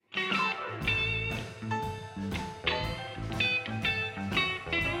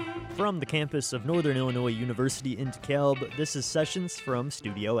From the campus of Northern Illinois University in DeKalb, this is Sessions from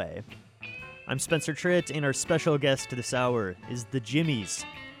Studio A. I'm Spencer Tritt, and our special guest this hour is the Jimmies.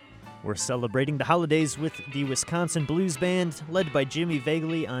 We're celebrating the holidays with the Wisconsin Blues Band, led by Jimmy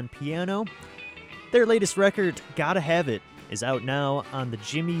Vagley on piano. Their latest record, Gotta Have It, is out now on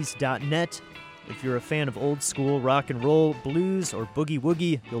thejimmies.net. If you're a fan of old school rock and roll, blues, or boogie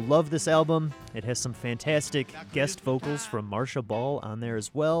woogie, you'll love this album. It has some fantastic guest vocals from Marsha Ball on there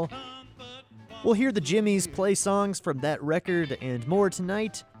as well. We'll hear the Jimmies play songs from that record and more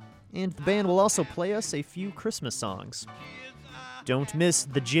tonight, and the band will also play us a few Christmas songs. Don't miss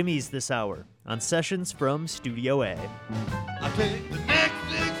the Jimmies this hour on Sessions from Studio A. I'll take the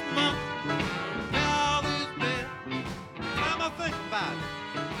next 6 months, now this bed, time I think about it.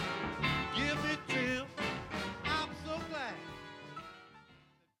 Give me thrill, I'm so glad.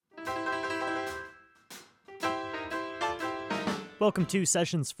 Welcome to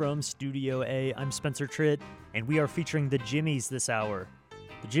Sessions from Studio A. I'm Spencer Tritt, and we are featuring the Jimmies this hour.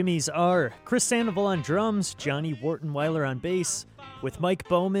 The Jimmies are Chris Sandoval on drums, Johnny Wartenweiler on bass, with Mike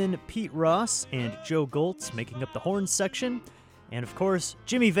Bowman, Pete Ross, and Joe Goltz making up the horns section, and of course,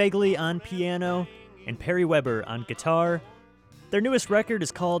 Jimmy Vagley on piano and Perry Weber on guitar. Their newest record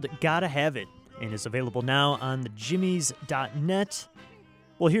is called Gotta Have It and is available now on thejimmies.net.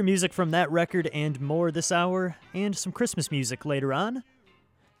 We'll hear music from that record and more this hour, and some Christmas music later on.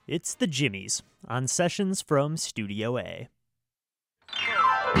 It's the Jimmies on Sessions from Studio A.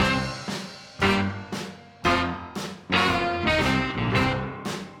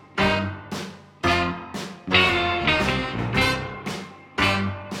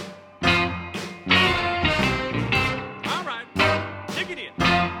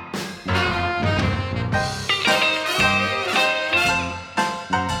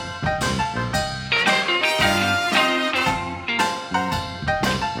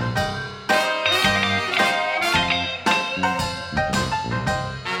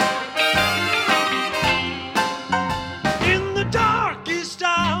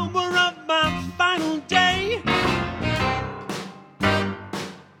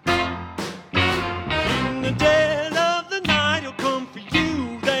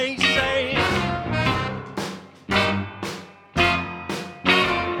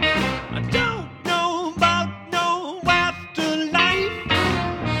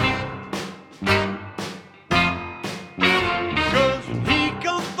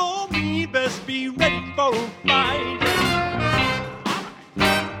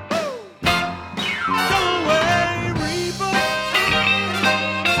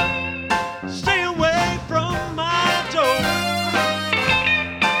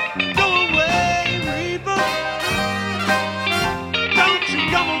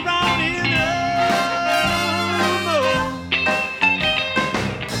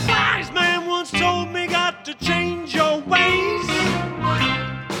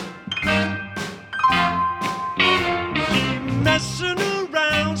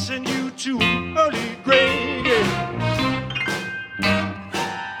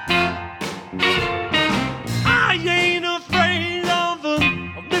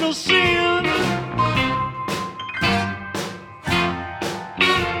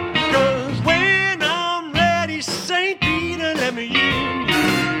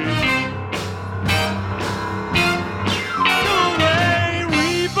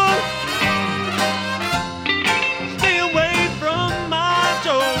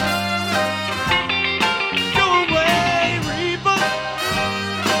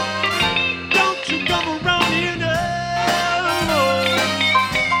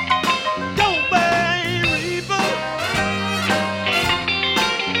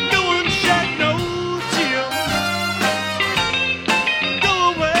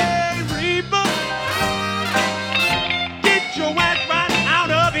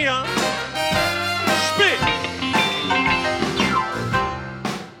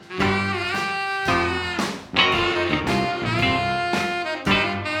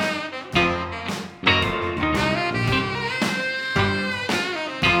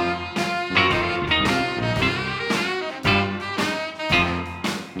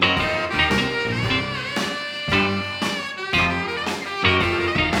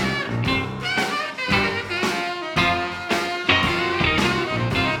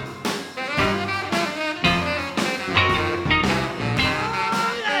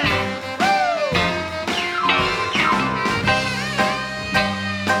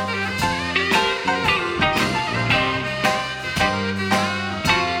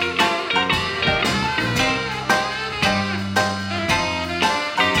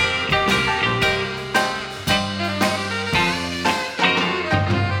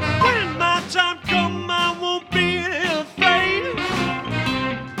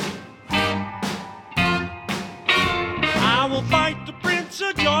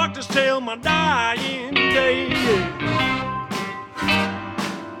 it's a doctor's tale, my dying day.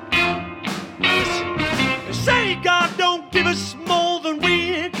 They say God don't give us more than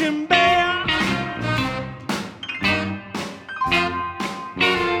we can bear.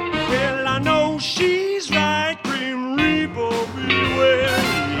 Well, I know she's right, Grim Reaper, beware.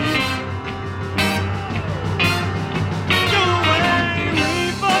 Go away,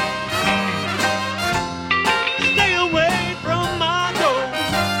 Reaper. Stay away from my door.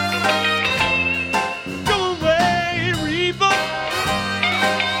 Go away, Reaper.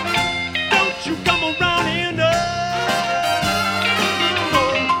 Don't you come around here no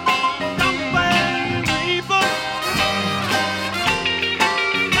more. Go away, Reaper.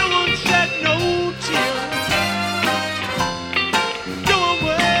 No one shed no tears. Go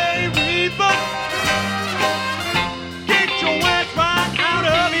away, Reaper. Get your ass right out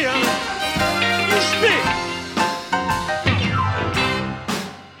of here. You speak.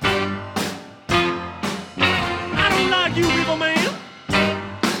 I don't like you, Reaper man.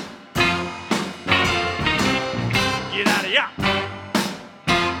 Get out of here.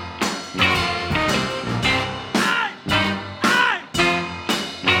 Aye, aye.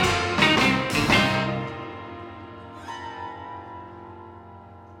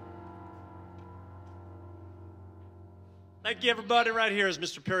 Thank you, everybody. Right here is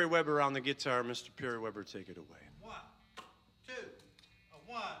Mr. Perry Weber on the guitar. Mr. Perry Weber, take it away. 1, 2,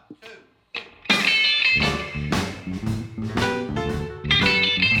 1, 2.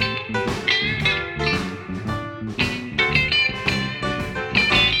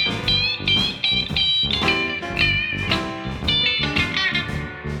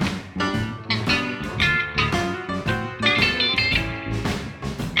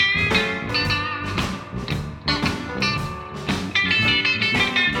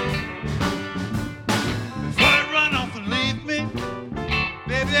 Before you run off and leave me,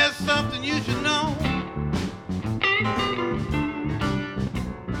 baby, there's something you should know.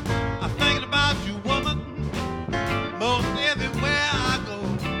 I'm thinking about you, woman, most everywhere I go.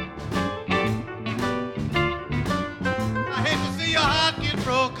 I hate to see your heart get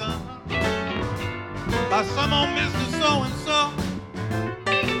broken by some old Mr. So-and-so.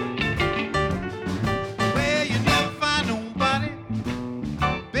 Well, you never find nobody,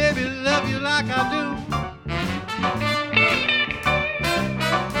 baby, love you like I do.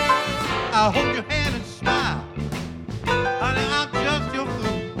 I hold your hand and smile, honey, I'm just your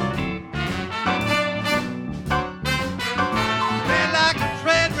fool. Man, like a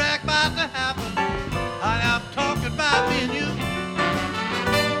train wreck about to happen, honey, I'm talking about me and you.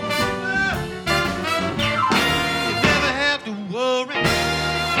 You never have to worry,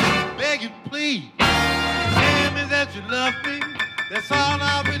 beg you please, tell me that you love me, that's all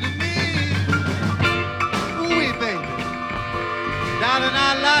I really need. Ooh, baby, darling, I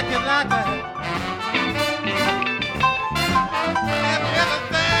like it like that.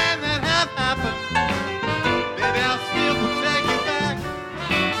 Everything that has happened, baby, I'll still protect you back.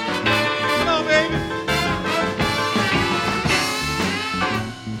 Come on, baby.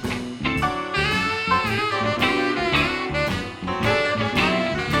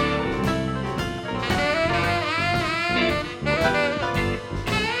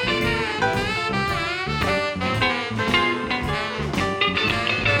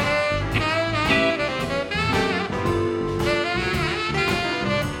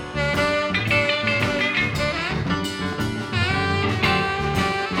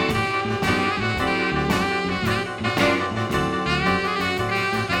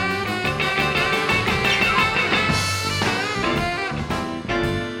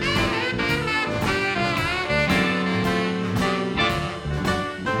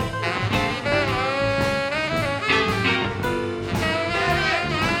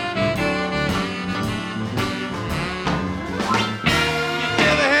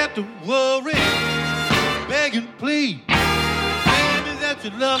 To worry, beg and plead, tell me that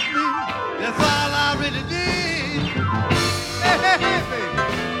you love me, that's all I really need. Hey, hey, hey, baby,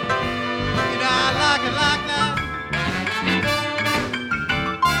 you know I like it like that.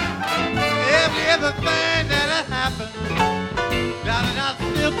 Everything that has happened, darling, I'll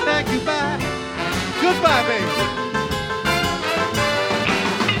still take you back. Goodbye, baby.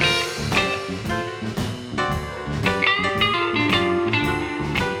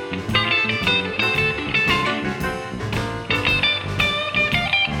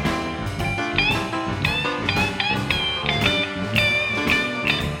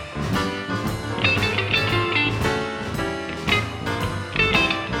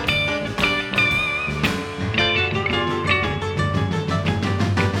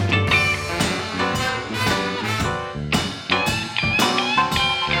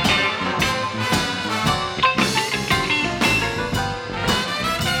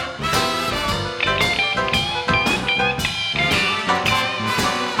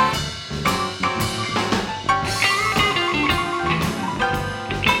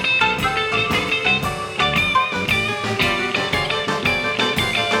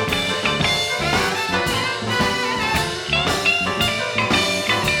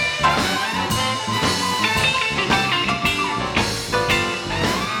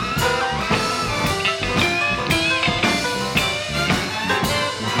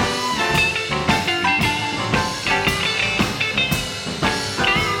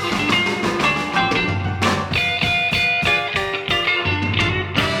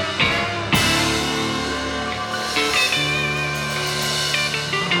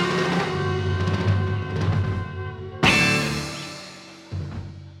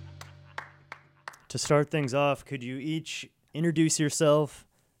 start things off, could you each introduce yourself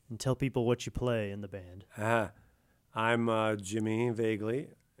and tell people what you play in the band? I'm Jimmy Vagley,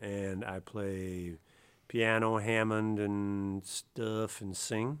 and I play piano, Hammond, and stuff, and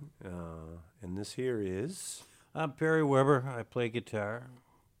sing. And this here is... I'm Perry Weber. I play guitar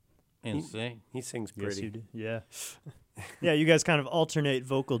and sing. He sings pretty. Yes, you do. Yeah. Yeah, you guys kind of alternate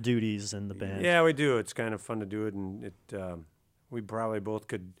vocal duties in the band. Yeah, we do. It's kind of fun to do it, and we probably both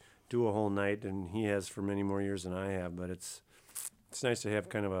could do a whole night, and he has for many more years than I have, but it's nice to have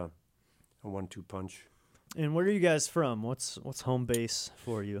kind of a 1-2 punch. And where are you guys from? What's home base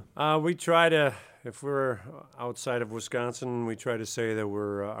for you? We try to, if we're outside of Wisconsin, we try to say that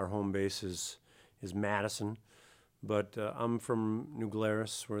our home base is Madison. But I'm from New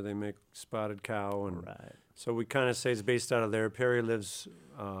Glarus, where they make spotted cow, and Right. so we kind of say it's based out of there. Perry lives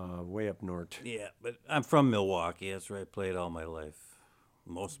way up north. Yeah, but I'm from Milwaukee. That's where I played all my life,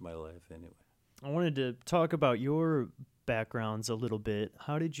 most of my life anyway. I wanted to talk about your backgrounds a little bit.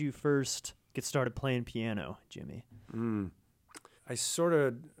 How did you first get started playing piano, Jimmy? I sort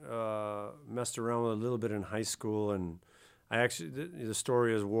of messed around with it a little bit in high school, and I actually, the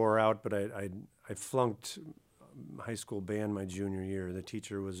story is wore out, but I flunked high school band my junior year. The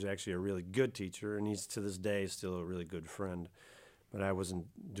teacher was actually a really good teacher, and he's to this day still a really good friend. But I wasn't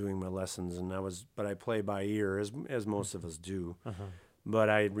doing my lessons, but I play by ear, as most of us do. But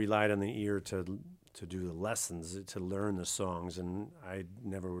I relied on the ear to do the lessons, to learn the songs, and I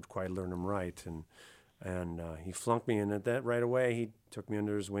never would quite learn them right. And he flunked me, and at that right away, he took me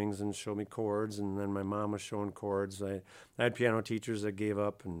under his wings and showed me chords. And then my mom was showing chords. I had piano teachers that gave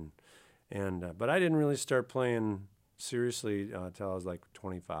up, but I didn't really start playing seriously until I was like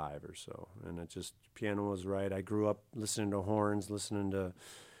 25 or so. And piano was right. I grew up listening to horns, listening to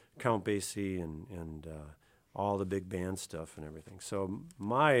Count Basie and all the big band stuff and everything. So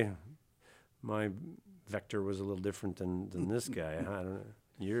my vector was a little different than this guy. I don't know.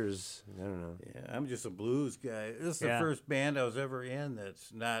 Yours, I don't know. Yeah, I'm just a blues guy. This is the first band I was ever in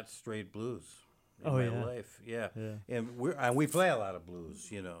that's not straight blues in my life. Yeah. And we play a lot of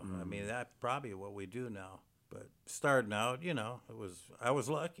blues, you know. I mean, that's probably what we do now. But starting out, you know, I was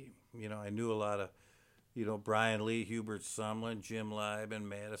lucky. You know, I knew a lot of, you know, Brian Lee, Hubert Sumlin, Jim Lieben,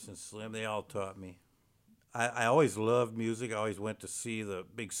 Madison Slim. They all taught me. I always loved music. I always went to see the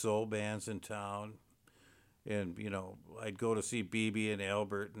big soul bands in town. And, you know, I'd go to see BB and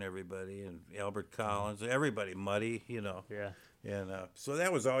Albert and everybody, and Albert Collins, everybody, Muddy, you know. Yeah. And so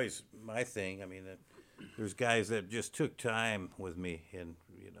that was always my thing. I mean, there's guys that just took time with me, and,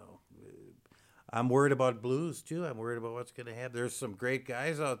 you know, I'm worried about blues, too. I'm worried about what's going to happen. There's some great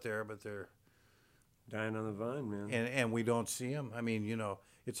guys out there, but they're Dying on the vine, man. And we don't see them. I mean, you know,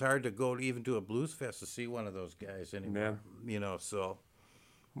 it's hard to go even to a blues fest to see one of those guys anymore. Yeah. You know, so...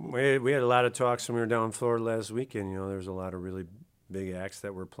 We had a lot of talks when we were down in Florida last weekend. You know, there's a lot of really big acts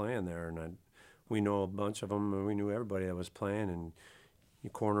that were playing there, and we know a bunch of them, and we knew everybody that was playing. And you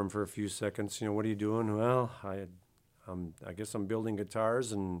corner them for a few seconds. You know, what are you doing? Well, I guess I'm building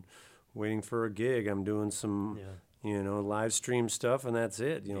guitars and waiting for a gig. I'm doing some, you know, live stream stuff, and that's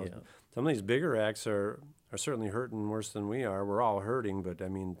it. You know, some of these bigger acts are certainly hurting worse than we are. We're all hurting, but I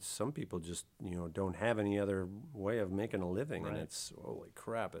mean, some people just, you know, don't have any other way of making a living, and it's, holy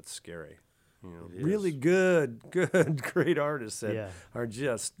crap, it's scary. You know, really good, great artists that are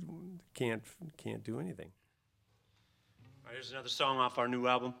just can't do anything. All right, here's another song off our new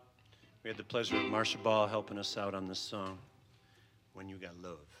album. We had the pleasure of Marsha Ball helping us out on this song, When You Got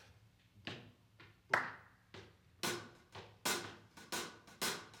Love.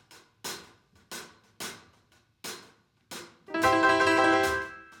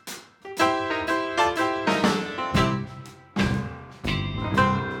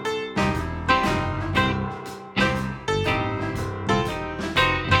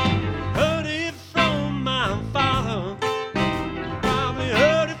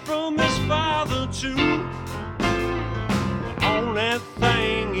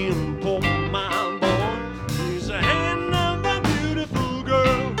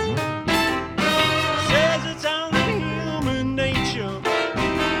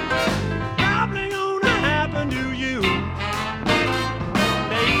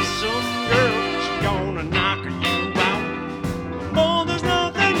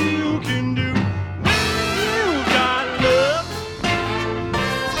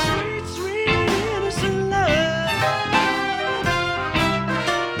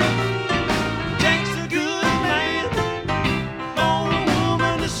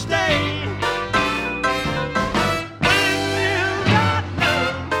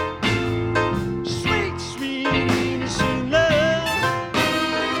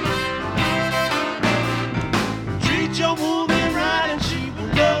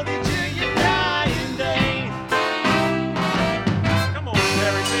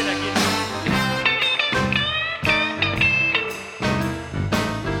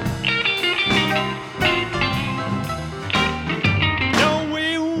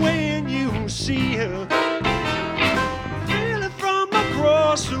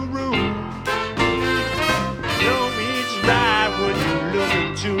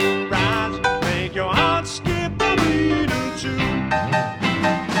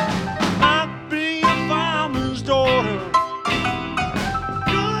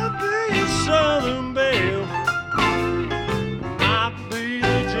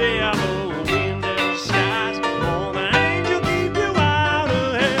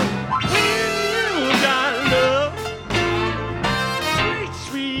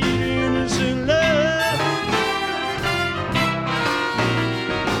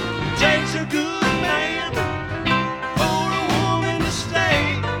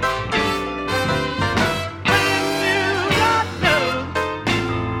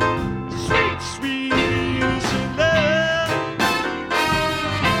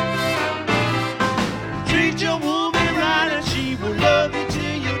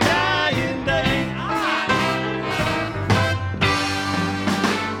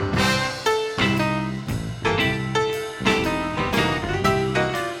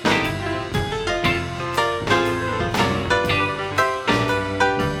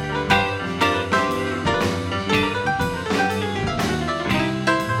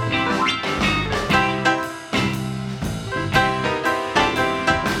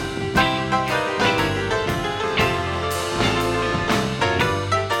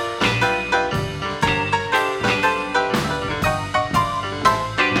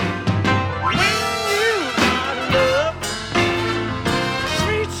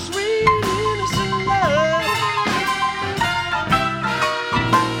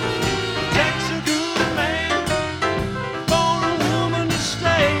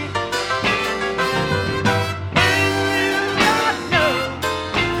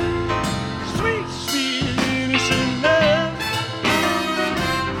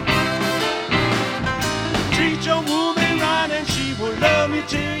 you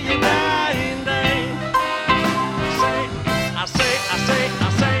till your dying day. I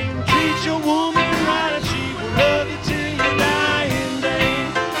say, treat your woman right and she will love you till your dying day.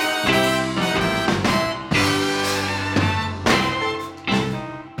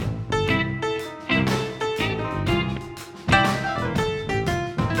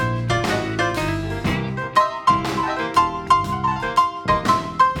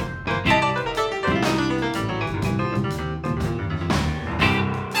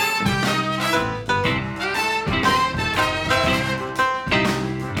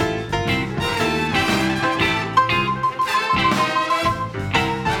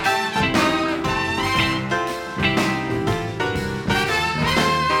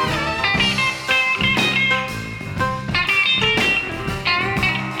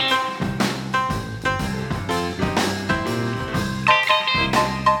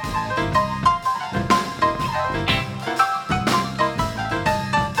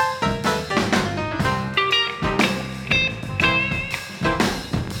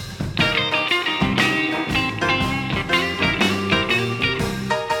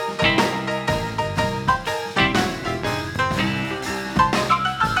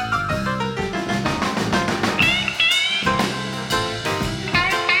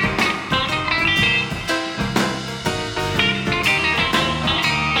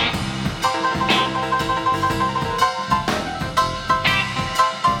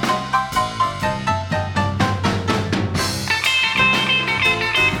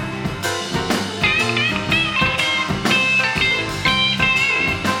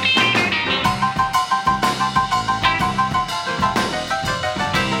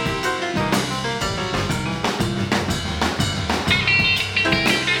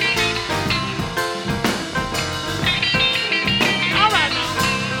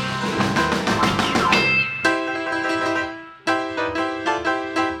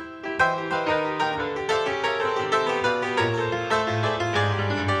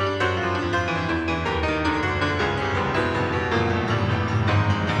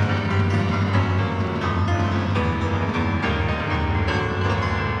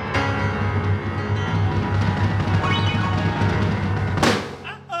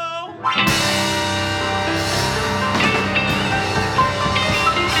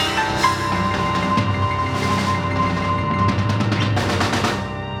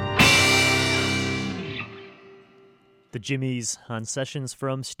 Jimmies on Sessions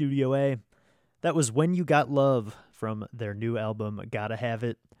from Studio A. That was When You Got Love from their new album, Gotta Have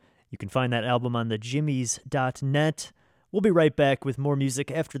It. You can find that album on thejimmies.net. We'll be right back with more music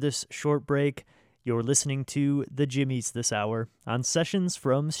after this short break. You're listening to The Jimmies this hour on Sessions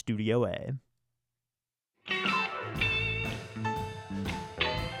from Studio A.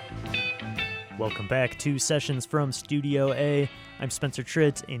 Welcome back to Sessions from Studio A. I'm Spencer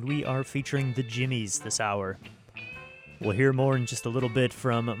Tritt, and we are featuring The Jimmies this hour. We'll hear more in just a little bit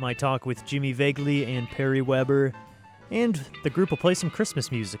from my talk with Jimmy Vagley and Perry Weber, and the group will play some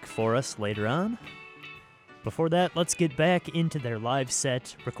Christmas music for us later on. Before that, let's get back into their live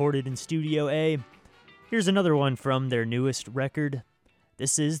set recorded in Studio A. Here's another one from their newest record.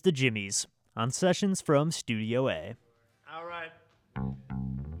 This is The Jimmies on Sessions from Studio A. All right.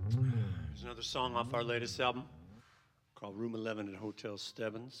 Here's another song off our latest album called Room 11 at Hotel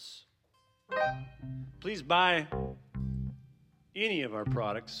Stebbins. Please buy any of our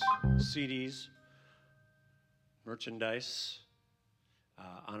products, CDs, merchandise,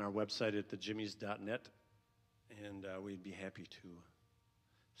 on our website at thejimmies.net, and we'd be happy to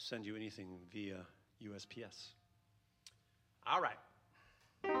send you anything via USPS. All right.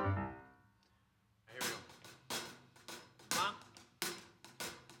 Here we go. 1, 2,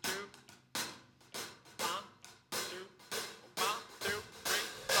 1, 2, 1, 2, 3,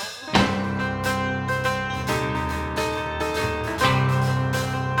 4.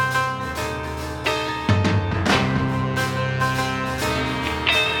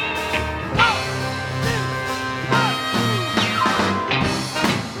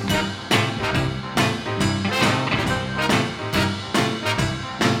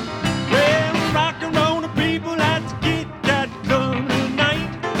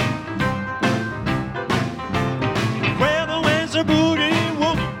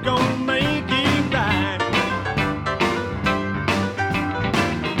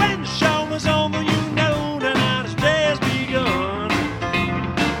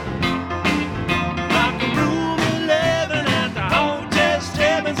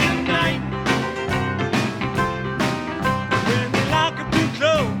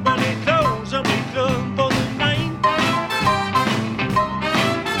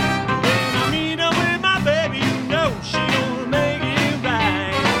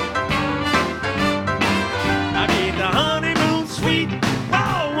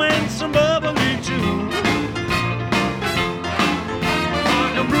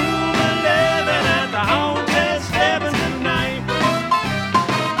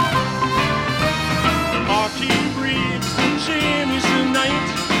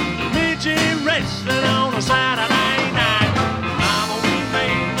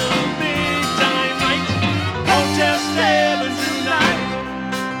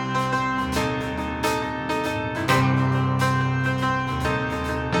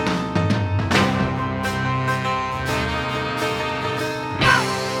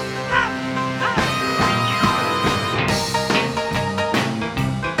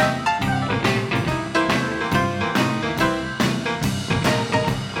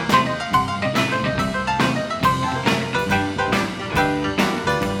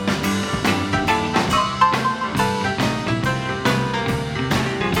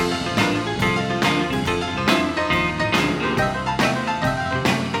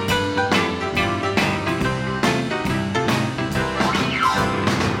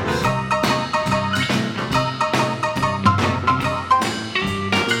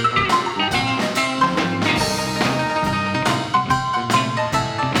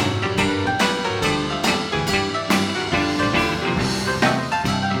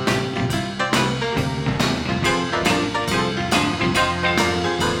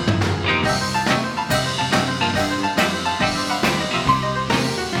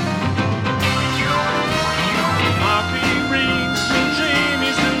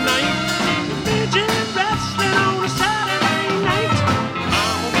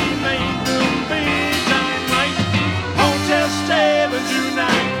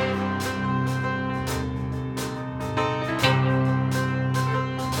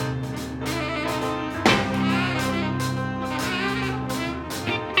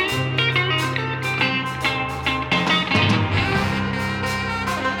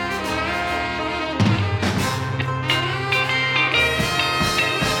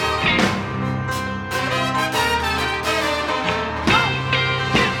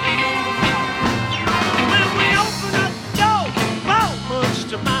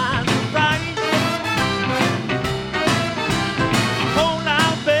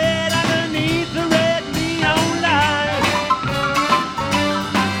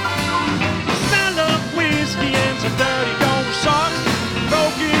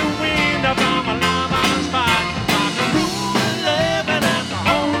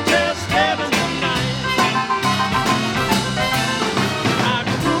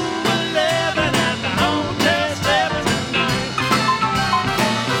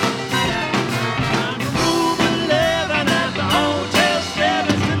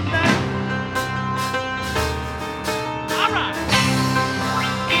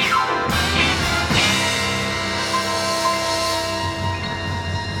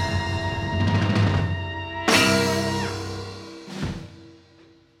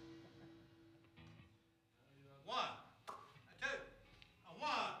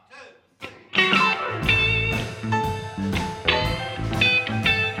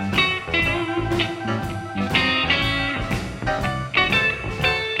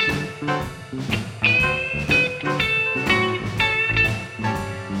 Now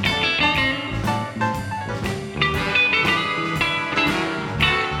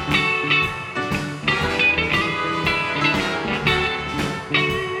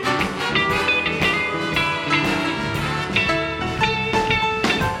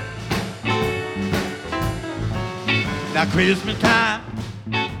Christmas time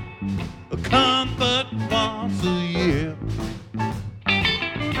come but once a year.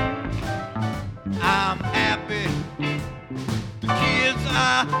 I'm happy, the kids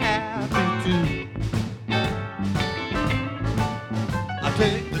are happy too. I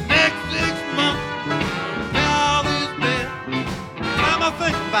take the next 6 months, all these men, time I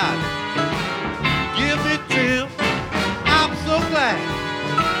think about it, give me chills. I'm so glad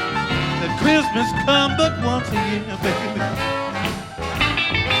that Christmas come but once a year, baby.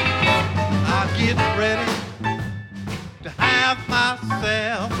 I'm getting ready to have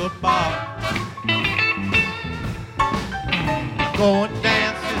myself a ball. I'm going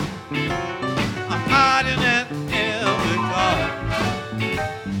dancing, I'm hiding at every car.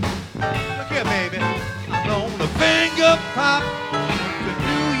 Look here, baby, I'm gonna finger pop to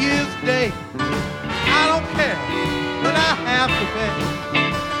New Year's Day. I don't care what I have to pay.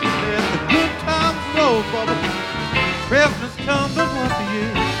 Let the good times roll, brother. Christmas comes but once a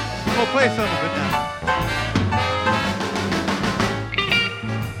year. We'll play some of it now.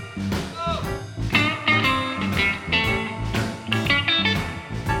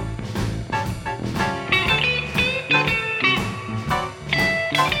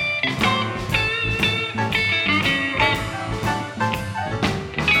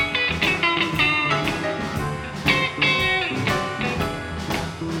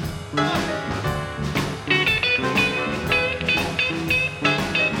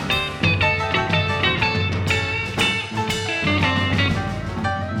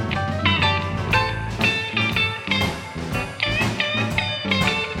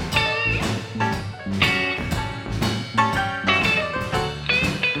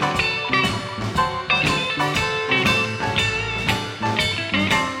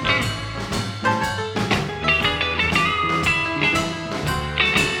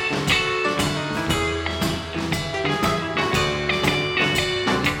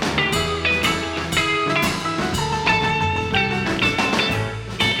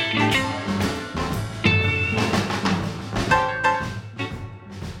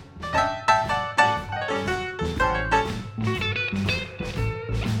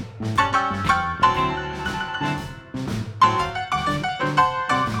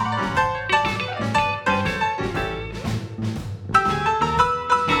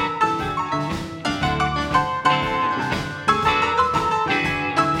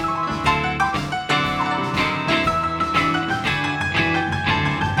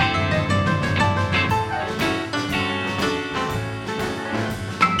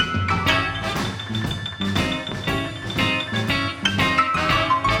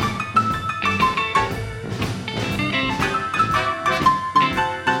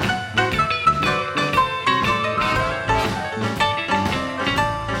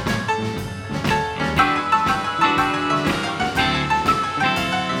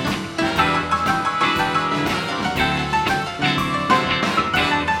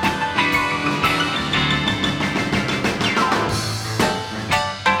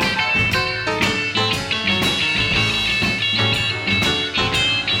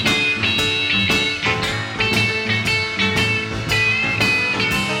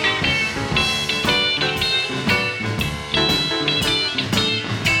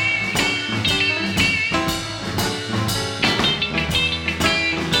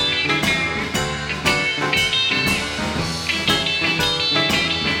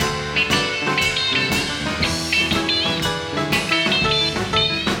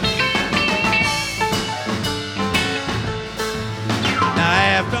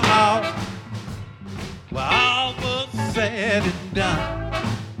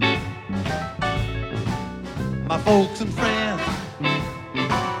 my folks and friends,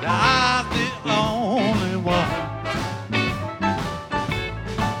 I'm the only one.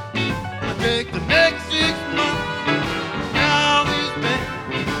 I take the next 6 months, all these days,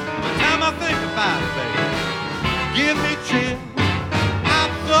 the time I think about it, baby, give me chill.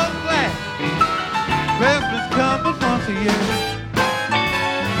 I'm so glad Christmas comes but once a year.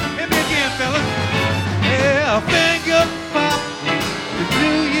 Hit me again, fellas. Yeah, a finger pop to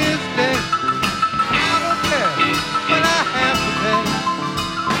New Year's Day. I don't care, but I have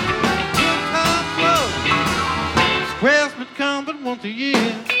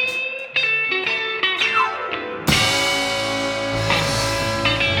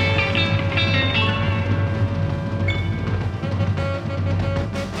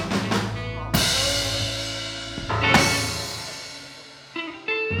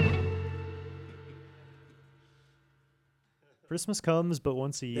Christmas Comes But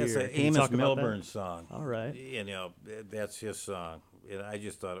Once a Year. That's an Can you Amos talk about that? Milburn song. All right. You know, that's his song. And I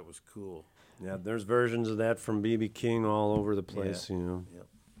just thought it was cool. Yeah, there's versions of that from B.B. King all over the place, Yeah. you know. Yep.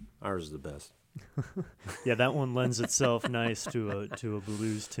 Ours is the best. Yeah, that one lends itself nice to a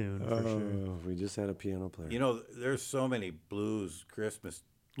blues tune for sure. We just had a piano player. You know, there's so many blues Christmas.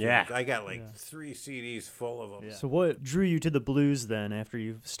 Yeah. tunes. I got like 3 CDs full of them. So what drew you to the blues then after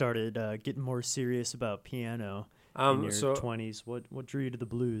you started getting more serious about piano in your 20s? What drew you to the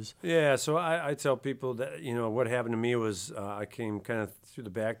blues? Yeah, so I tell people that, you know, what happened to me was I came kind of through the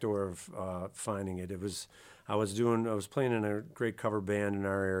back door of finding it. I was playing in a great cover band in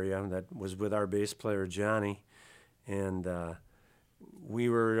our area that was with our bass player, Johnny, and we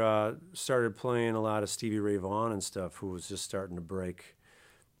were started playing a lot of Stevie Ray Vaughan and stuff, who was just starting to break.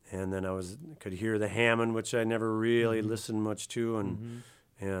 And then could hear the Hammond, which I never really listened much to,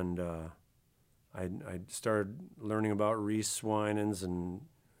 and I started learning about Reese Winans, and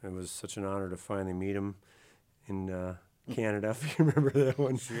it was such an honor to finally meet him in Canada. If you remember that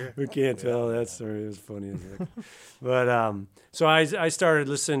one, sure. We can't tell that story. It was funny as heck. But so I started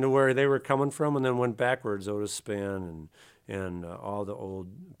listening to where they were coming from, and then went backwards, Otis Spann and all the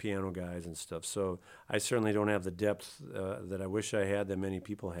old piano guys and stuff. So I certainly don't have the depth that I wish I had, that many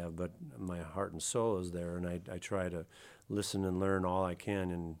people have, but my heart and soul is there, and I try to listen and learn all I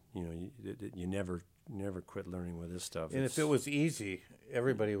can, and you know, you never quit learning with this stuff. And if it was easy,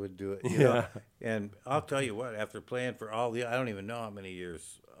 everybody would do it. You Yeah. know? And I'll tell you what, after playing for I don't even know how many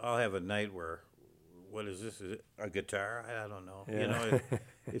years, I'll have a night where, what is this? Is it a guitar? I don't know. Yeah. You know,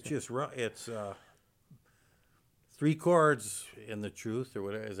 it's just it's 3 chords in the truth, or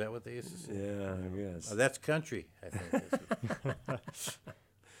whatever. Is that what they used to say? Yeah, I guess. Oh, that's country, I think.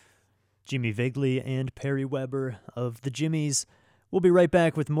 Jimmy Vigley and Perry Weber of the Jimmies. We'll be right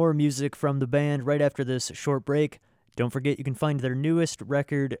back with more music from the band right after this short break. Don't forget you can find their newest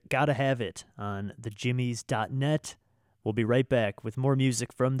record, Gotta Have It, on thejimmies.net. We'll be right back with more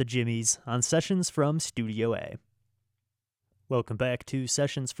music from the Jimmies on Sessions from Studio A. Welcome back to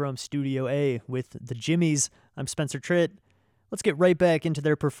Sessions from Studio A with the Jimmies. I'm Spencer Tritt. Let's get right back into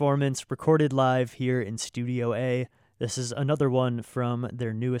their performance, recorded live here in Studio A. This is another one from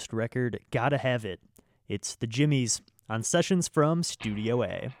their newest record, Gotta Have It. It's the Jimmies on Sessions from Studio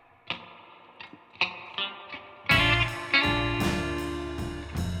A.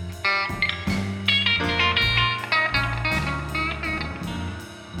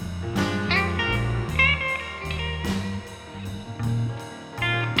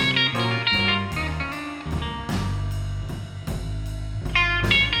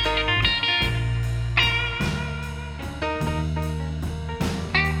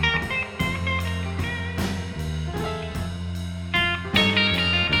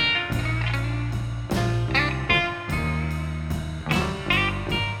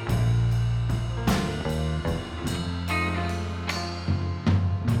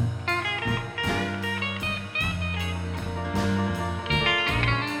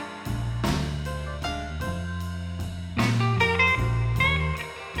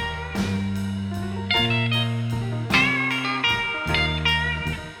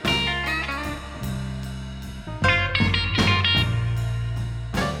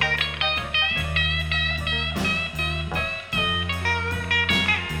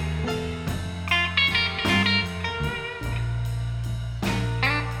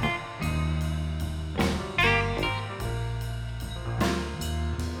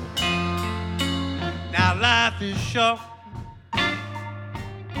 Life is short.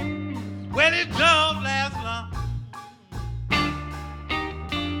 Well, it don't last long.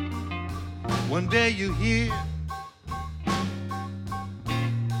 One day you're here,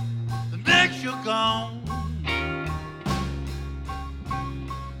 the next you're gone.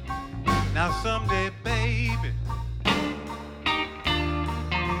 Now someday, baby,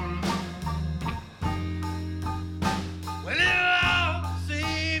 well, it'll all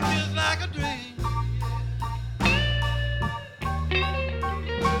seem just like a dream.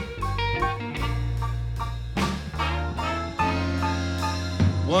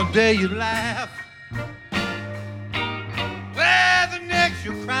 One day you laugh, well, the next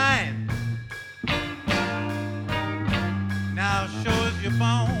you're crying. Now sure as you're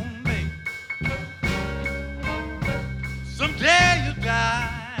born, baby, someday you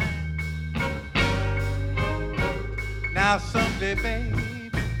die. Now someday, baby,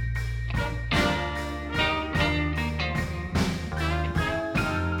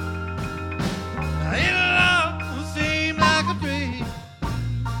 now it'll all seem like a dream.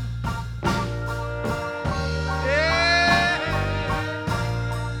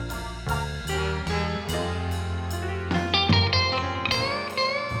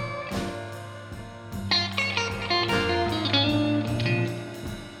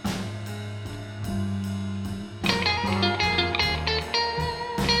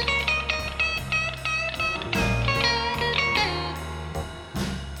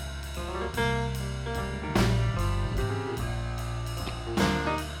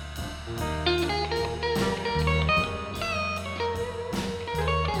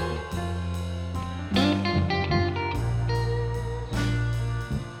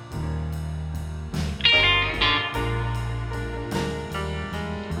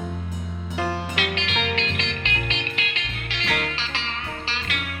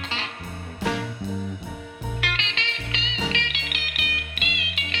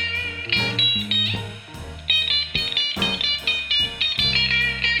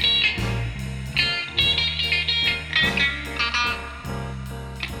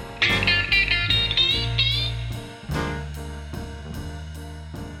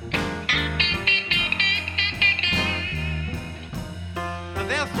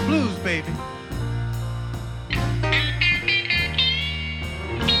 blues, baby.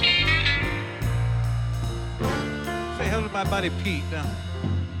 Say hello to my buddy Pete now.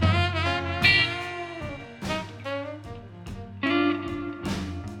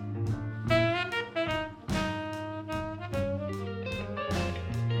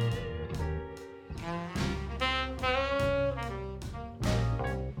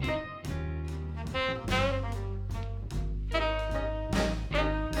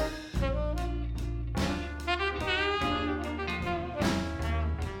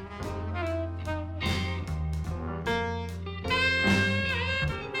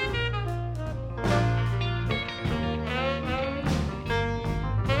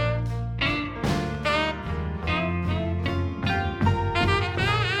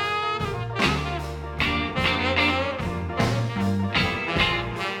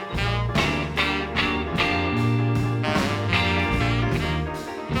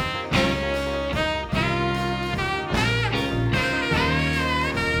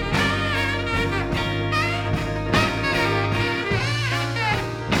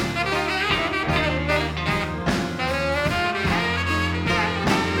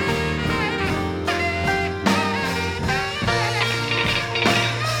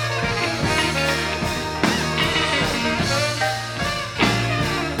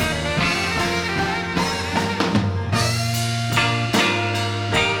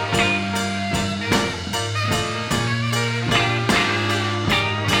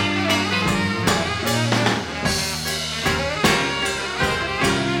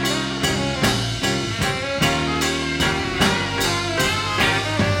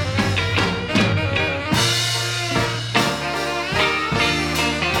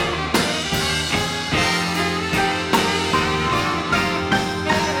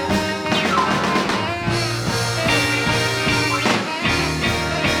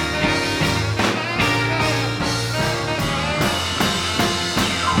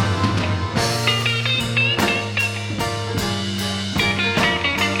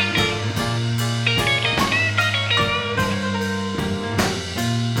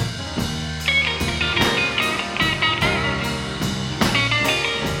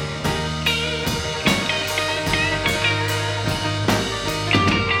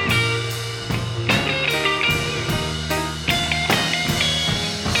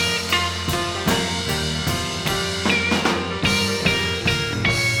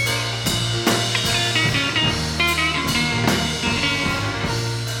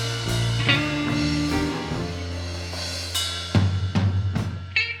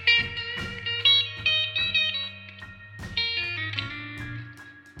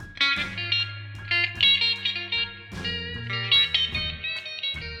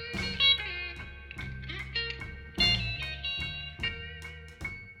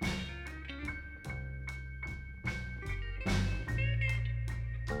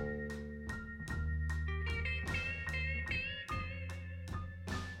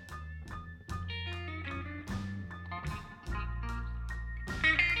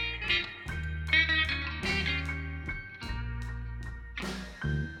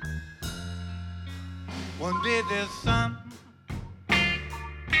 One day there's sun,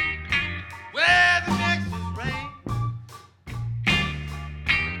 where the next is rain.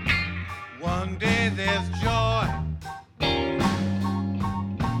 One day there's joy,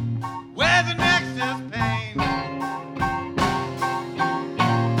 where the next is pain.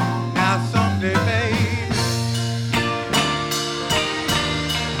 Now someday, babe,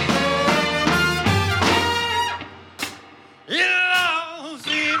 it'll all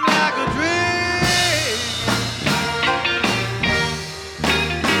seem like a dream.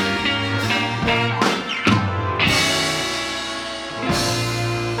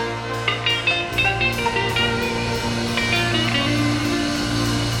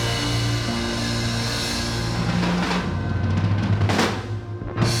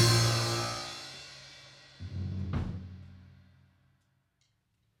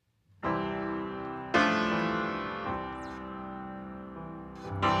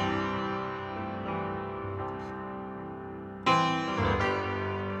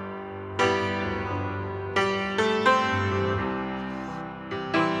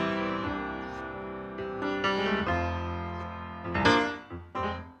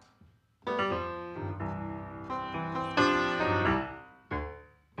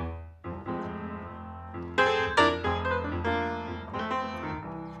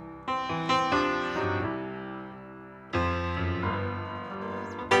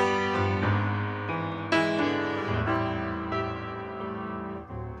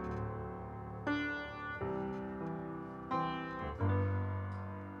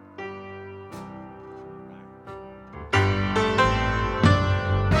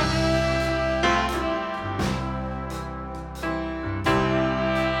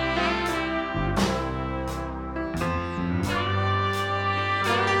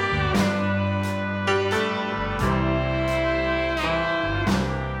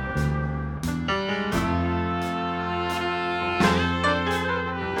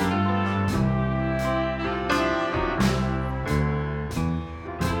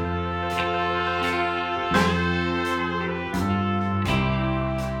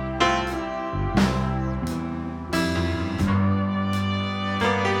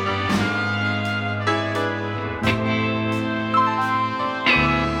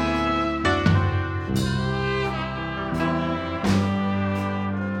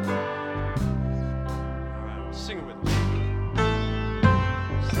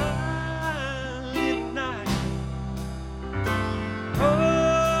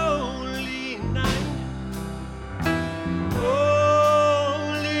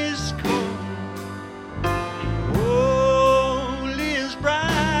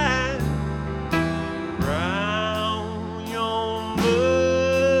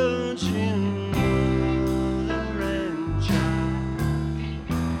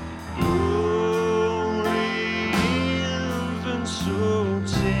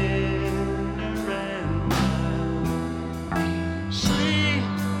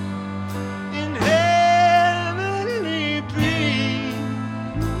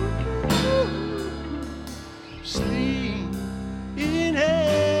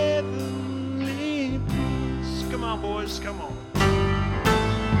 blues. Come on.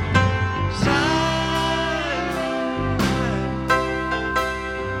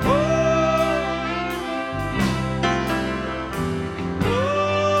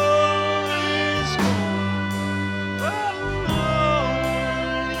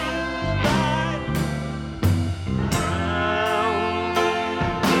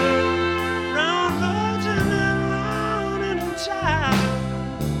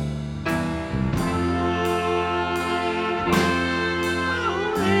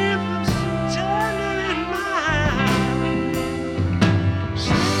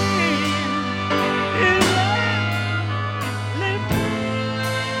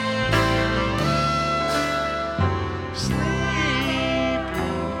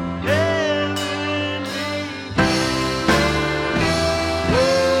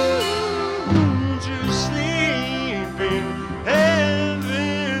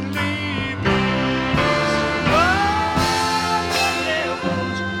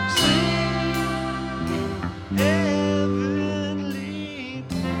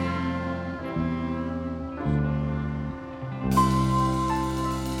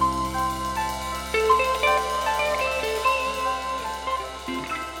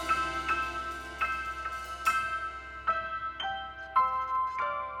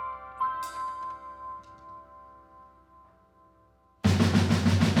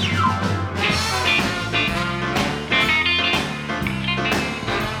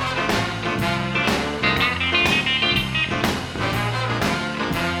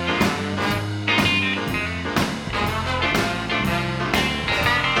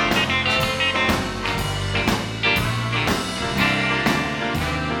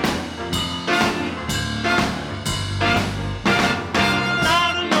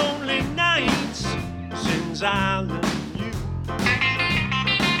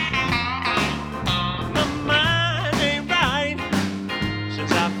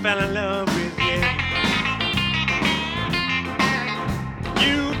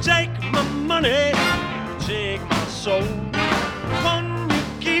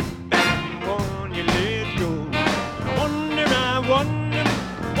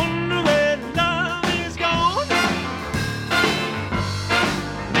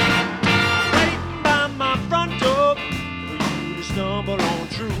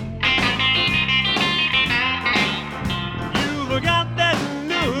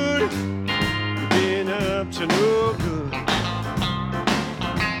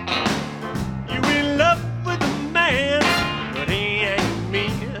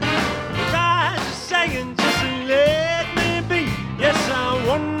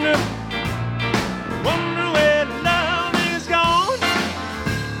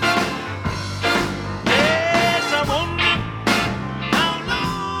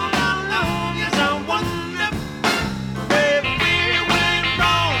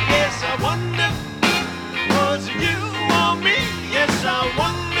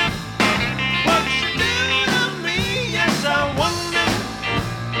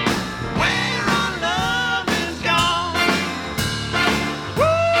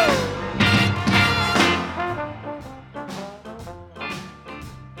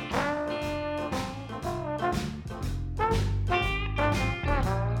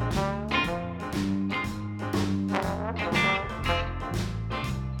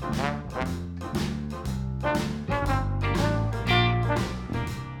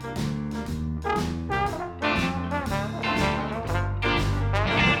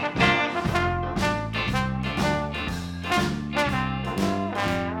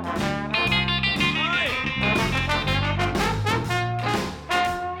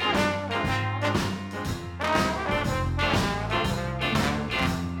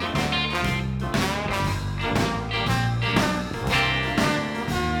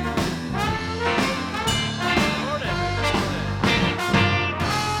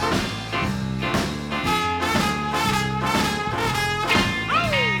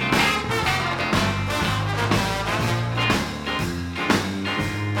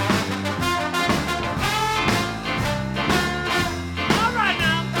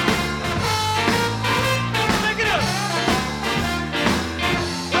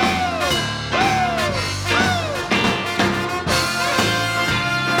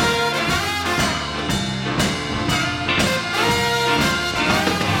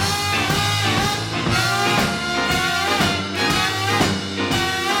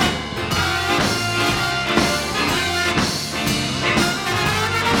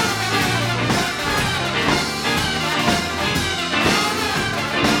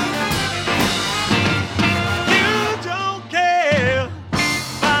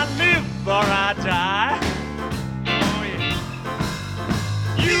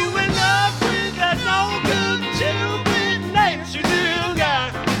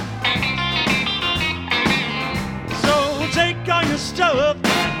 tough.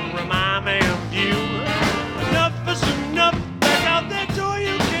 Remind me of you. Enough is enough. Back out that door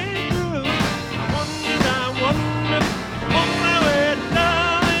you came through. I wonder where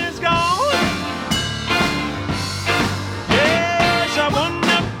love is gone. Yes, I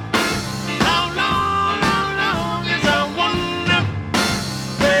wonder how long, yes, I wonder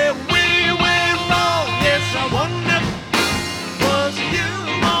where we went wrong. Yes, I wonder, was you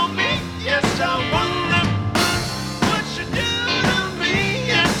on me? Yes, I wonder what you do to me.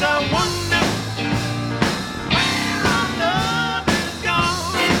 Yes, I wonder where our love is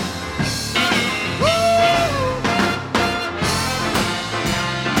gone. Woo!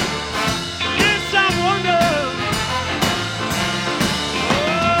 Yes, I wonder.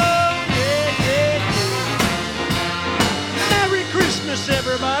 Oh, yeah, yeah, yeah. Merry Christmas,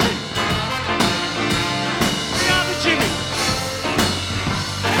 everybody. We are the Jimmies.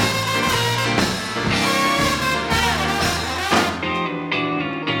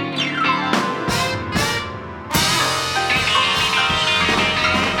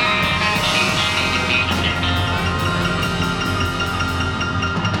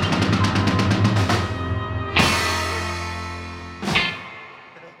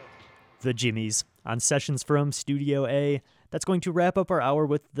 The Jimmies on Sessions from Studio A. That's going to wrap up our hour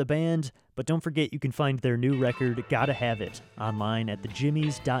with the band, but don't forget you can find their new record, Gotta Have It, online at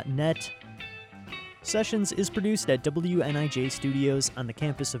thejimmies.net. Sessions is produced at WNIJ Studios on the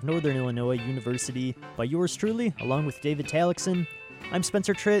campus of Northern Illinois University by yours truly, along with David Talixon. I'm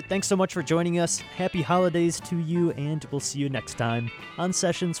Spencer Tritt. Thanks so much for joining us. Happy holidays to you, and we'll see you next time on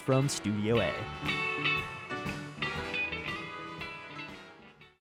Sessions from Studio A.